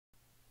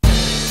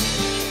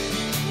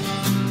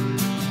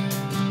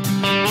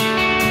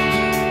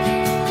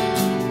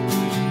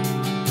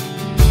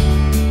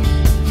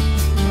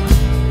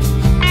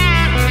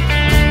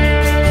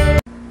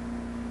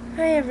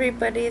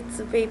everybody, it's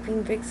the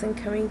Vaping Vixen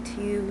coming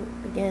to you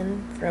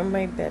again from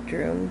my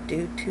bedroom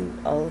due to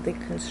all of the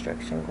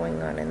construction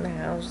going on in the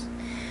house.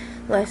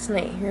 Last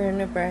night here in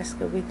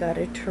Nebraska we got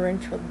a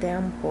torrential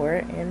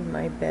downpour and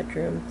my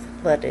bedroom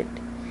flooded.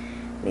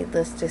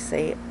 Needless to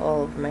say,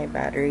 all of my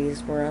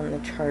batteries were on the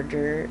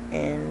charger,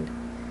 and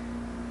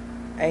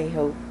I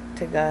hope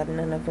to God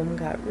none of them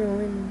got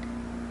ruined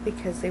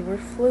because they were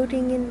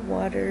floating in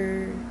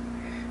water,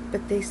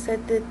 but they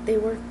said that they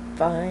were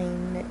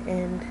fine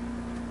and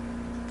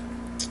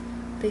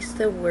they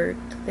still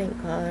worked,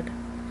 thank God.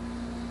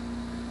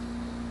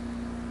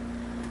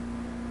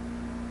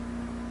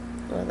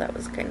 Well, that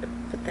was kind of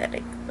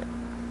pathetic, but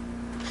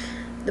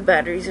the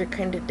batteries are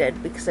kind of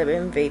dead because I've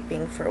been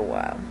vaping for a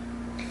while.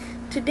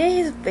 Today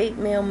is Vape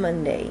Mail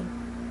Monday.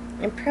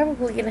 I'm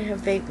probably going to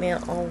have vape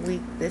mail all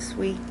week this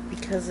week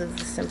because of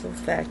the simple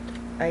fact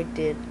I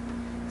did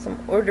some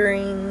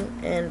ordering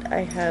and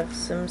I have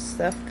some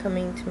stuff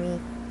coming to me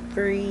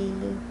free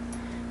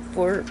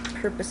for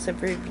purpose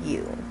of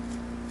review.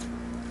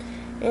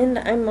 And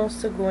I'm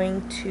also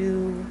going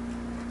to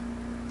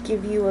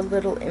give you a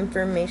little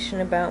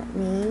information about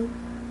me.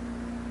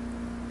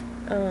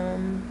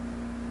 My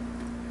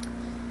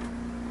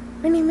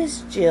name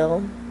is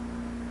Jill.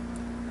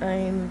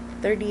 I'm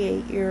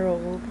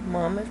 38-year-old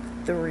mom of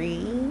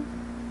 3.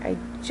 I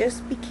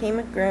just became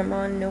a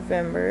grandma in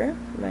November.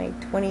 My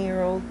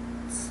 20-year-old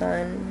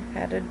son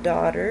had a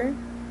daughter.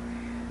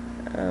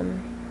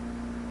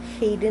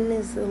 Hayden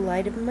is the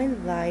light of my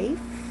life.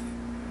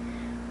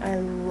 I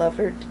love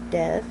her to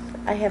death.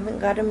 I haven't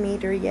got to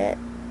meet her yet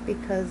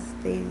because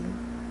they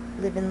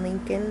live in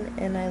Lincoln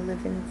and I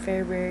live in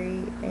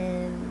Fairbury,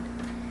 and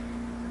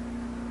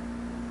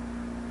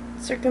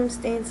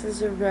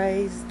circumstances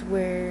arise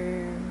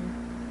where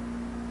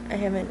I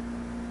haven't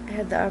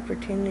had the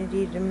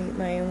opportunity to meet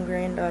my own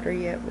granddaughter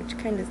yet, which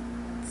kind of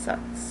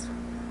sucks.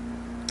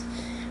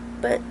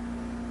 But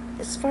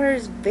as far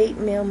as Vape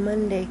Mail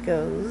Monday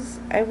goes,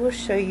 I will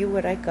show you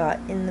what I got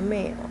in the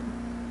mail.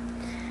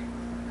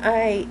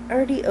 I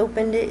already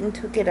opened it and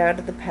took it out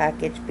of the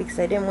package because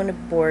I didn't want to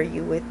bore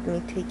you with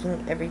me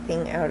taking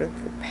everything out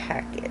of the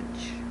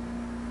package.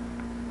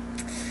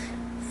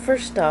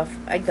 First off,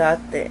 I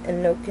got the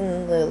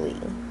Innokin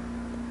Lilys,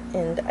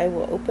 and I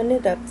will open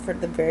it up for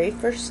the very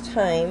first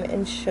time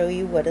and show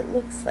you what it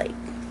looks like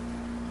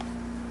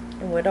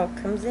and what all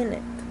comes in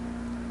it.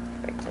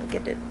 If I can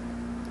get it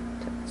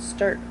to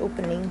start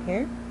opening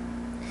here.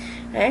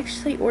 I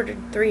actually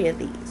ordered 3 of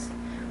these,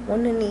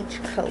 one in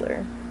each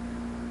color.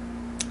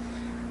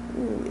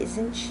 Ooh,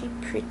 isn't she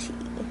pretty?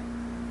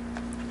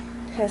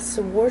 It has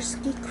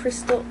Swarovski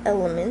crystal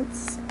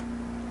elements.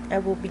 I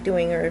will be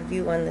doing a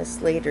review on this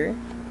later.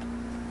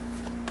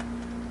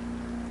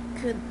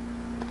 Good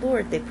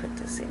Lord, they put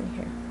this in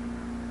here.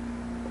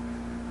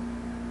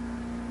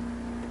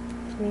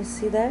 Can you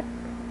see that?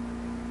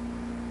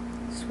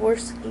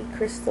 Swarovski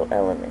crystal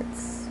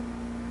elements.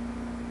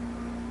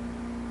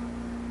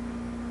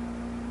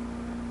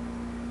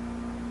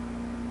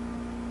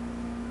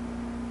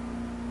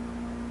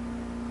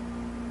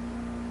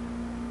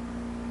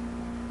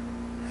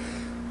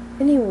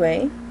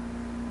 Anyway,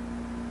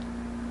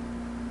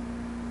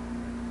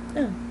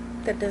 oh,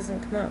 that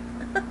doesn't come up.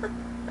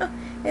 Oh,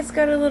 it's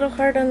got a little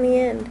heart on the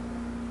end.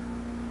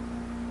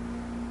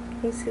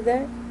 Can you see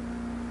that?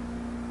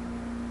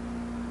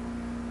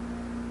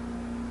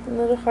 A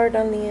little heart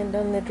on the end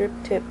on the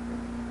drip tip.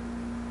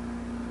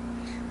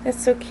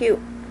 That's so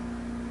cute.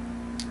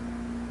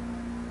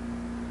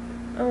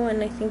 Oh,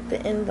 and I think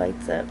the end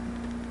lights up.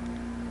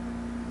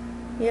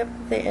 Yep,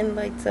 the end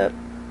lights up.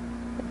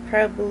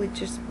 Probably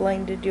just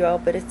blinded you all,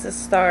 but it's a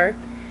star,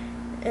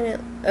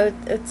 and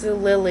it's a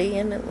lily,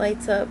 and it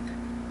lights up.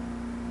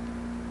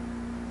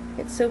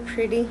 It's so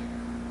pretty.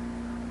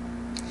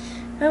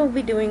 I will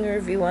be doing a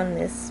review on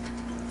this.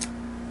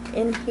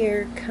 And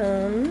here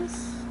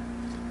comes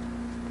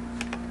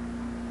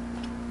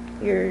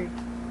your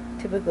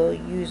typical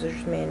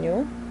user's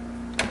manual.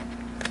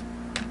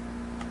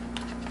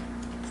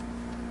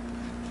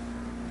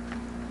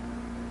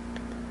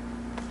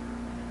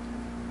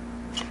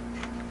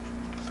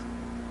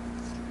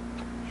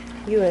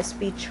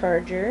 USB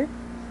charger,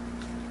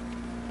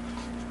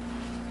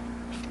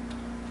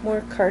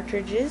 more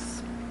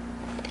cartridges,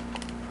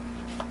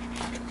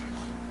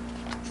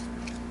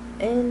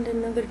 and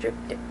another drip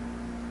tip.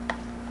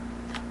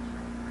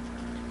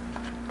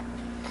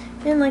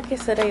 And like I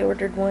said, I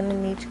ordered one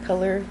in each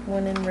color,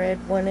 one in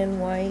red, one in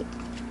white,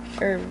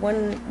 or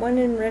one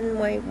in red and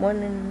white,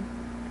 one in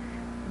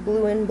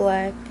blue and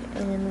black,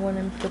 and one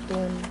in purple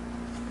and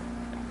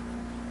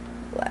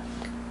black.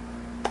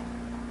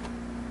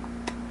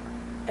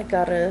 I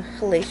got a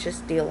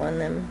hellacious deal on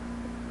them.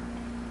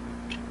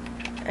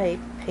 I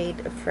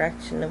paid a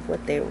fraction of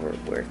what they were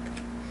worth.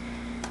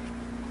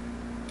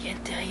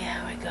 Can't tell you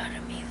how I got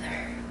them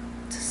either.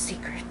 It's a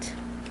secret.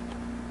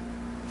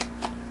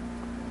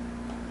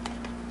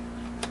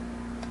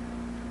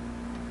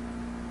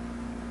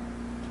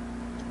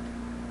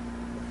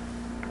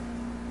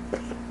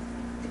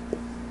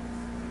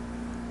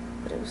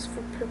 But it was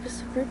for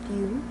purpose of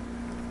review.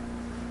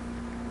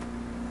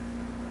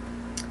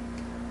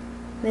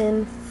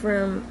 Then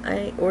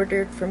I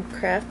ordered from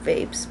Craft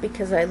Vapes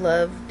because I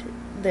loved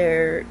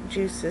their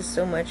juices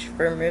so much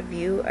from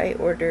review. I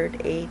ordered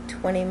a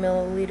 20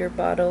 milliliter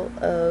bottle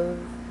of,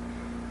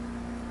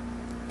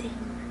 dang,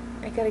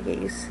 I gotta get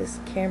used to this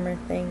camera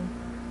thing.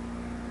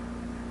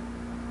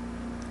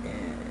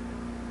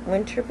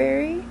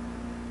 Winterberry?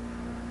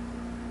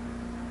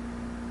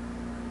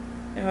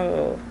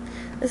 Oh,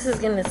 this is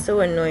gonna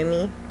so annoy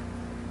me.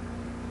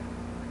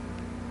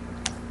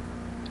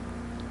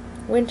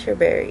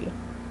 Winterberry.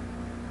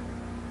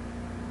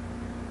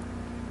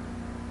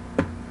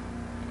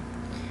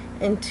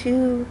 And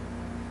two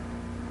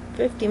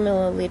 50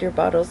 milliliter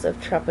bottles of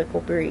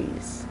Tropical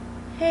Breeze.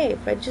 Hey,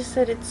 if I just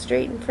set it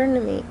straight in front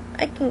of me,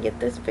 I can get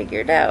this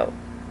figured out.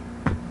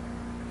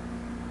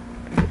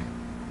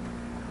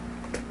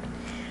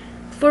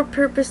 For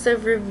purpose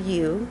of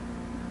review,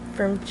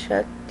 from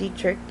Chuck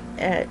Dietrich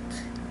at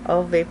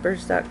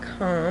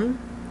allvapors.com,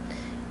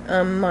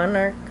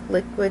 Monarch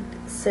Liquid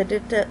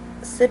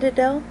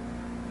Citadel.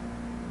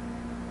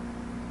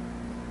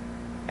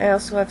 I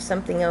also have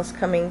something else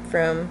coming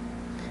from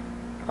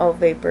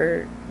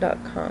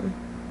allvapor.com.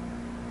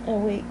 Oh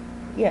wait,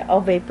 yeah,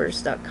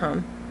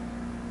 allvapors.com.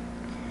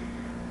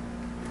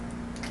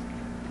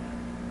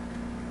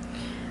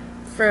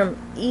 From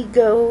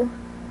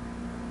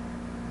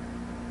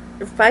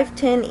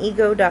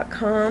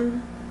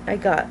 510ego.com, I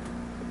got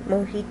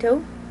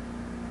Mojito.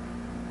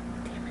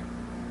 Damn it.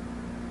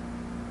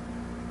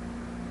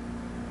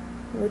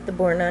 With the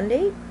born on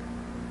date.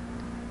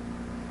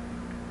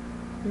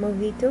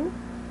 Mojito.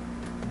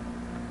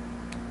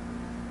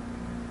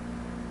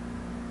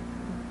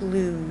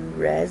 Blue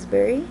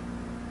raspberry.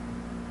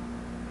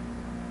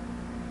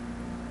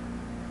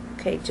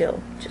 Okay,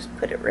 Jill, just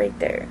put it right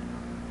there.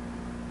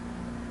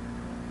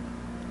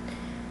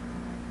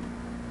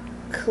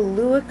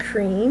 Kahlua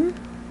cream.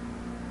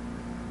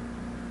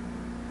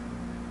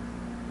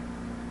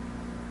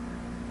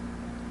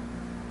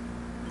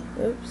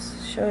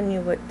 Oops, showing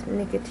you what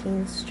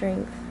nicotine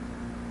strength.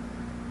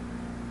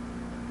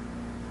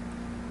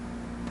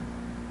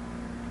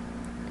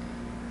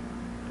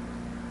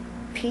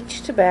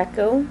 Peach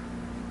tobacco.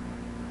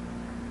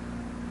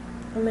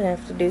 I'm gonna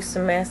have to do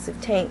some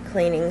massive tank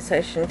cleaning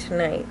session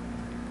tonight.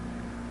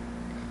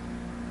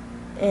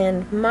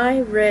 And my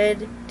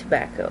red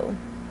tobacco.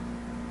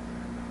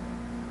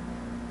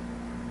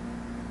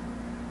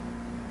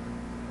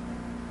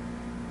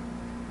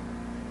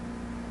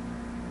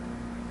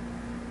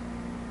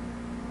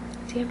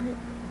 Damn it.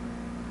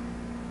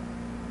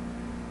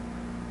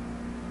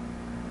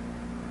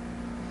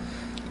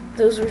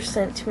 Those were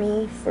sent to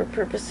me for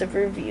purpose of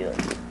review.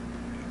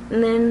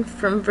 And then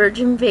from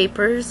Virgin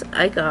Vapors,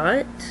 I've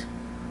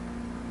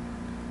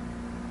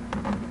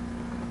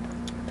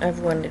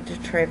wanted to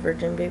try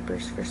Virgin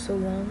Vapors for so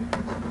long.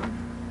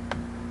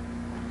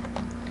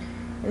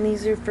 And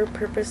these are for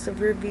purpose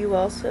of review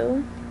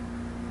also.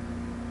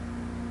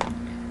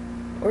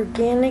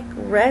 Organic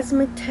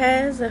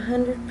Razzmatazz,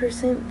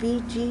 100%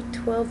 VG,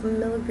 12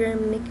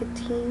 milligram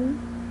nicotine.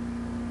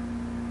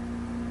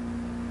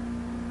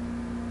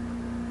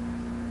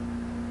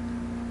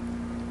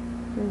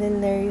 And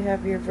then there you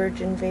have your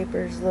Virgin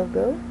Vapors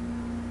logo.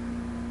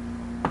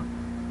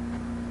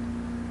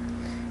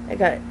 I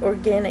got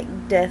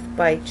Organic Death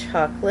by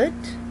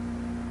Chocolate,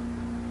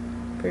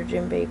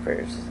 Virgin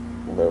Vapors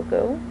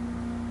logo.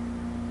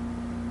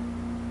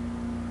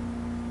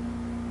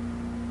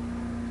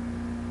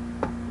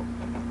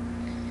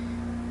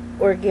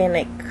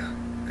 Organic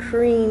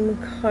Cream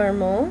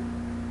Caramel.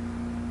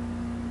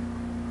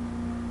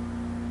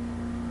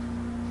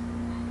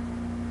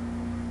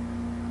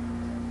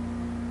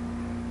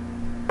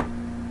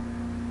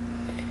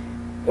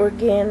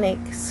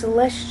 Organic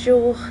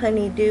Celestial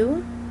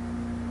Honeydew.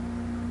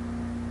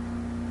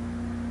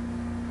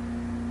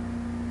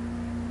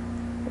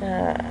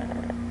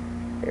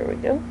 There we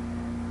go.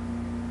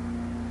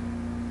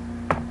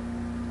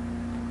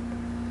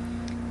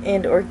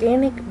 And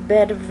Organic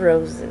Bed of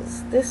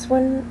Roses. This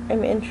one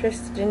I'm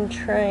interested in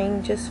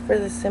trying just for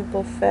the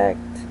simple fact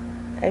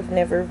I've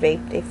never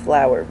vaped a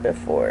flower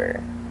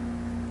before.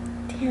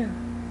 Damn.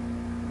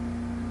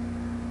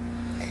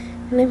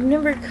 And I've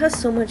never cussed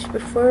so much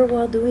before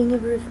while doing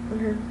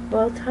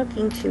while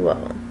talking to you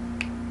all.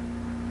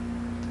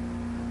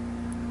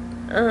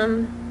 A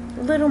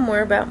little more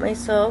about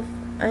myself.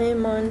 I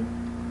am on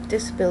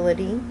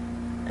disability.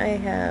 I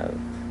have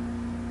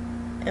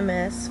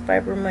MS,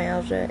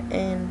 fibromyalgia,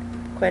 and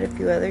quite a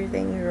few other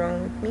things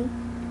wrong with me.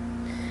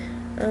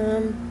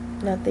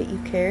 Not that you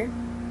care.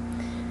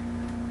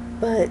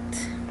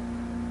 But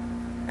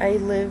I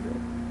live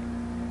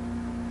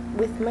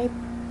with my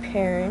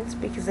parents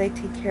because I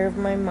take care of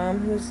my mom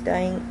who's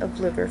dying of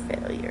liver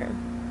failure.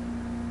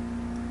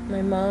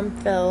 My mom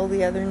fell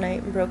the other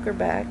night and broke her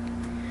back.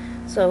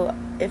 So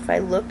if I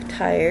look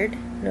tired,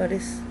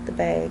 notice the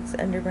bags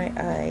under my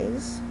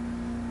eyes.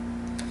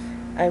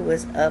 I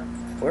was up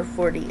for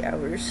 40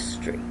 hours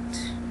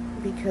straight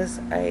because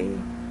I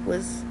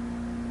was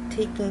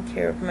taking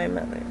care of my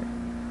mother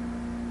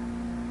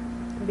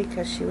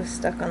because she was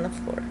stuck on the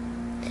floor.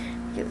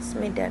 ridiculous.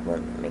 My dad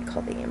won't let me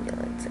call the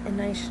ambulance,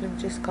 and I should have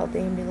just called the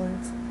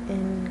ambulance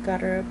and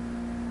got her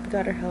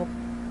help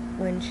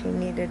when she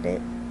needed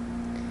it.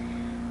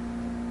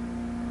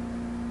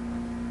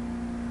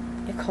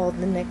 I called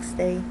the next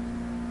day,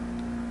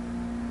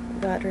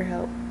 got her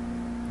help.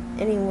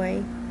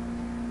 Anyway,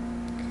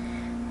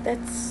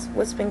 that's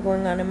what's been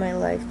going on in my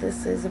life.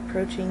 This is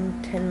approaching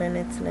 10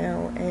 minutes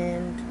now,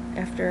 and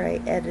after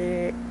I edit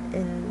it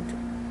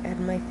and add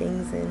my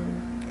things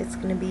in, it's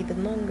going to be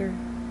even longer.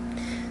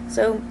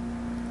 So,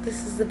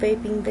 this is the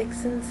Vaping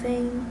Vixen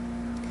saying,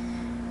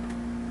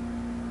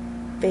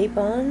 vape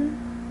on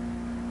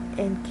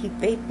and keep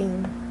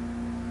vaping.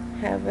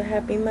 Have a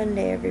happy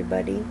Monday,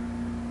 everybody.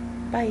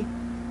 Bye.